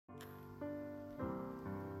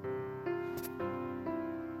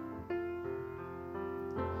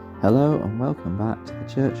Hello and welcome back to the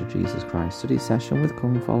Church of Jesus Christ study session with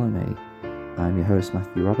Come Follow Me. I'm your host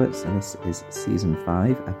Matthew Roberts and this is Season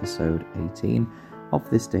 5, Episode 18 of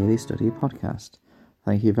this daily study podcast.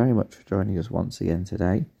 Thank you very much for joining us once again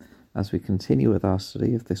today as we continue with our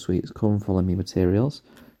study of this week's Come Follow Me materials,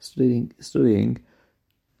 studying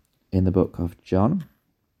in the book of John,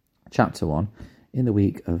 chapter 1, in the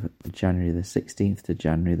week of January the 16th to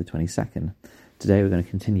January the 22nd. Today we're going to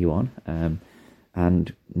continue on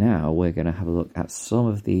and now we're going to have a look at some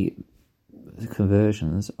of the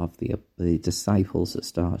conversions of the disciples that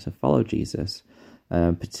start to follow Jesus,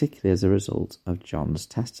 particularly as a result of John's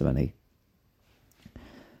testimony.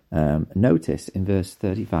 Notice in verse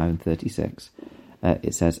 35 and 36,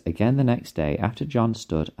 it says, "Again the next day, after John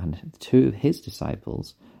stood and two of his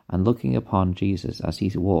disciples, and looking upon Jesus as he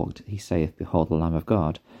walked, he saith, Behold the Lamb of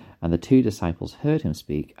God. And the two disciples heard him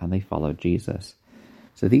speak, and they followed Jesus."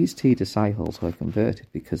 So these two disciples were converted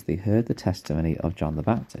because they heard the testimony of John the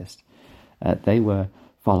Baptist. They were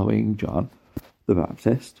following John the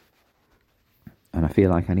Baptist. And I feel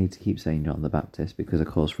like I need to keep saying John the Baptist because, of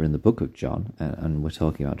course, we're in the book of John and we're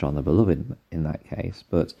talking about John the Beloved in that case.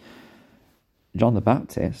 But John the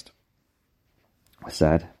Baptist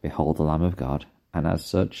said, "Behold the Lamb of God." And as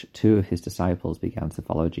such, two of his disciples began to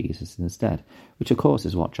follow Jesus instead, which, of course,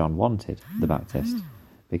 is what John wanted, the Baptist,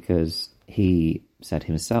 because he said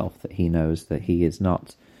himself that he knows that he is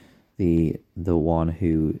not the one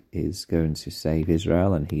who is going to save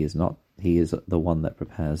Israel, and he is the one that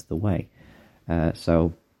prepares the way.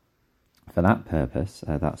 So for that purpose,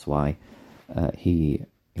 that's why he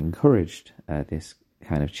encouraged this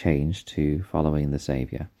kind of change to following the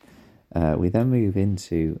Saviour. We then move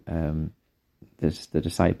into the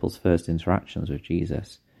disciples' first interactions with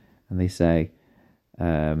Jesus, and they say,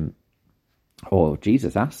 or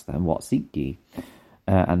Jesus asked them, "What seek ye?"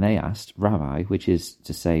 And they asked, "Rabbi," which is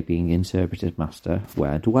to say, being interpreted, "Master,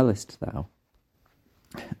 where dwellest thou?"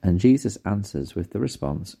 And Jesus answers with the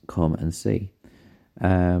response, "Come and see,"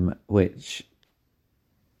 which,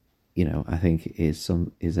 I think is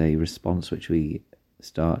a response which we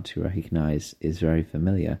start to recognise is very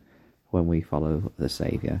familiar when we follow the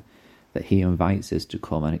Saviour, that he invites us to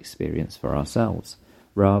come and experience for ourselves,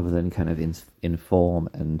 rather than kind of inform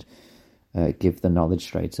and give the knowledge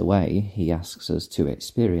straight away. He asks us to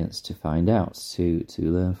experience, to find out, to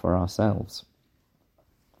learn for ourselves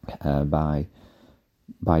by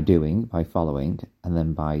doing, by following, and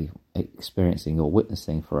then by experiencing or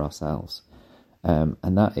witnessing for ourselves.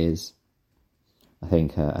 And that is, I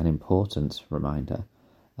think, an important reminder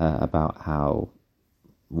about how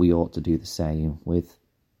we ought to do the same with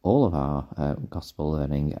all of our gospel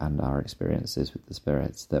learning and our experiences with the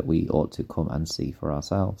Spirit, that we ought to come and see for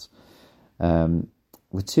ourselves.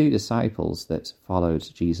 The two disciples that followed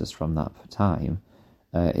Jesus from that time,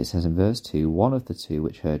 it says in verse 2, "One of the two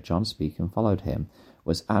which heard John speak and followed him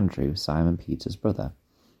was Andrew, Simon Peter's brother."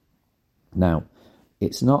 Now,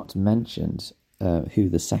 it's not mentioned who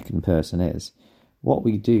the second person is. What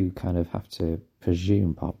we do kind of have to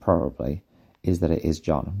presume probably is that it is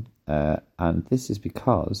John. And this is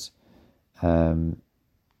because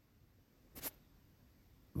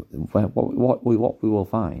what we will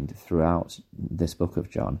find throughout this book of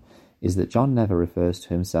John is that John never refers to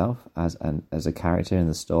himself as a character in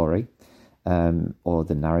the story or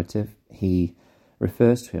the narrative. He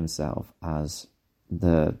refers to himself as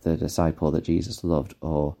the disciple that Jesus loved,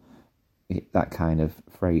 or that kind of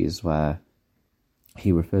phrase where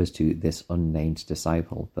he refers to this unnamed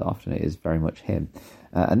disciple, but often it is very much him.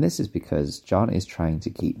 And this is because John is trying to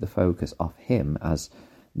keep the focus off him as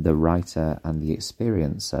the writer and the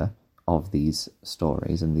experiencer of these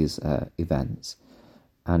stories and these events.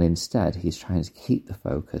 And instead, he's trying to keep the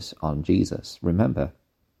focus on Jesus. Remember,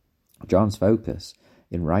 John's focus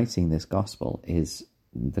in writing this gospel is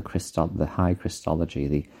the high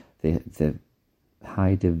Christology, the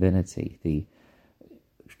high divinity, the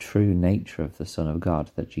true nature of the Son of God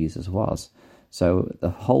that Jesus was. So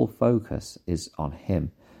the whole focus is on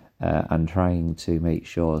him, and trying to make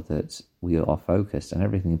sure that we are focused and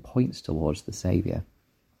everything points towards the Saviour,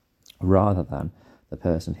 rather than the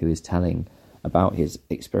person who is telling about his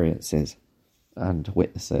experiences and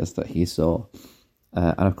witnesses that he saw.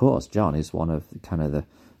 And of course, John is one of the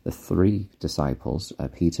three disciples,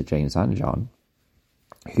 Peter, James and John,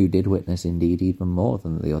 who did witness indeed even more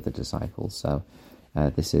than the other disciples. So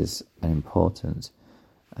this is an important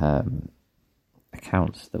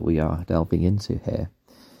account that we are delving into here.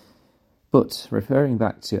 But referring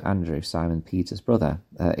back to Andrew, Simon Peter's brother,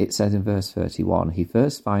 it says in verse 31, "He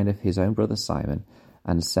first findeth his own brother Simon,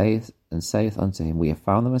 and saith unto him, We have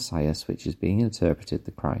found the Messiah, which is being interpreted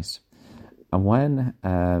the Christ." And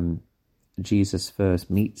when Jesus first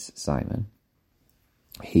meets Simon,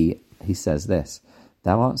 he says this: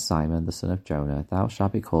 "Thou art Simon, the son of Jonah. Thou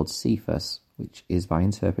shalt be called Cephas," which is by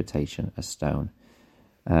interpretation a stone.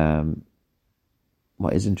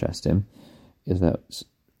 What is interesting is that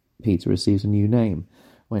Peter receives a new name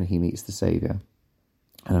when he meets the Saviour.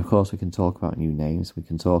 And of course we can talk about new names, we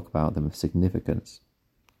can talk about the significance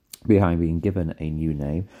behind being given a new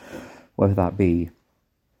name, whether that be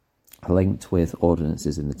linked with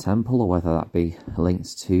ordinances in the temple or whether that be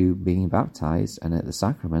linked to being baptised. And at the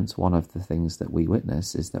sacrament, one of the things that we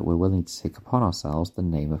witness is that we're willing to take upon ourselves the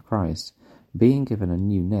name of Christ. Being given a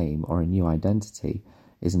new name or a new identity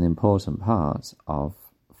is an important part of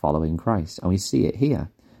following Christ. And we see it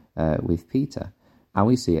here with Peter. And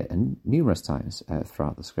we see it numerous times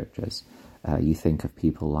throughout the scriptures. You think of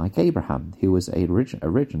people like Abraham, who was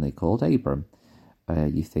originally called Abram.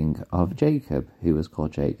 You think of Jacob, who was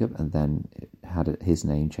called Jacob, and then had his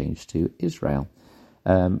name changed to Israel.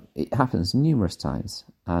 It happens numerous times,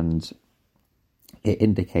 and it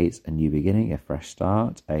indicates a new beginning, a fresh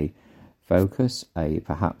start, a focus,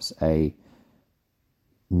 perhaps a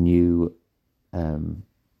new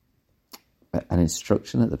an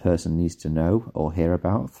instruction that the person needs to know or hear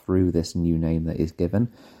about through this new name that is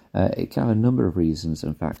given. It can have a number of reasons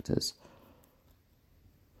and factors.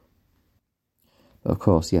 But of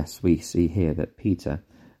course, yes, we see here that Peter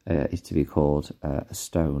is to be called a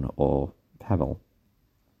stone or pebble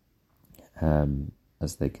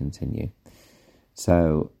as they continue.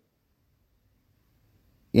 So,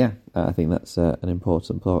 yeah, I think that's an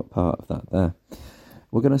important part of that there.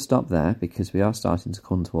 We're going to stop there because we are starting to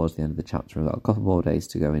come towards the end of the chapter. We've got a couple more days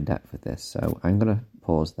to go in depth with this. So I'm going to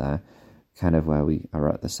pause there, kind of where we are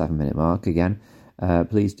at the 7-minute mark again.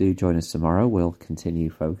 Please do join us tomorrow. We'll continue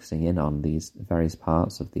focusing in on these various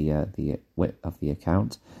parts of the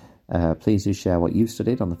account. Please do share what you've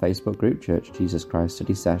studied on the Facebook group, Church of Jesus Christ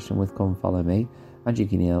Study Session with Come Follow Me. And you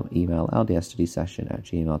can email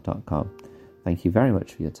ldsstudysession@gmail.com. Thank you very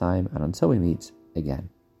much for your time, and until we meet again.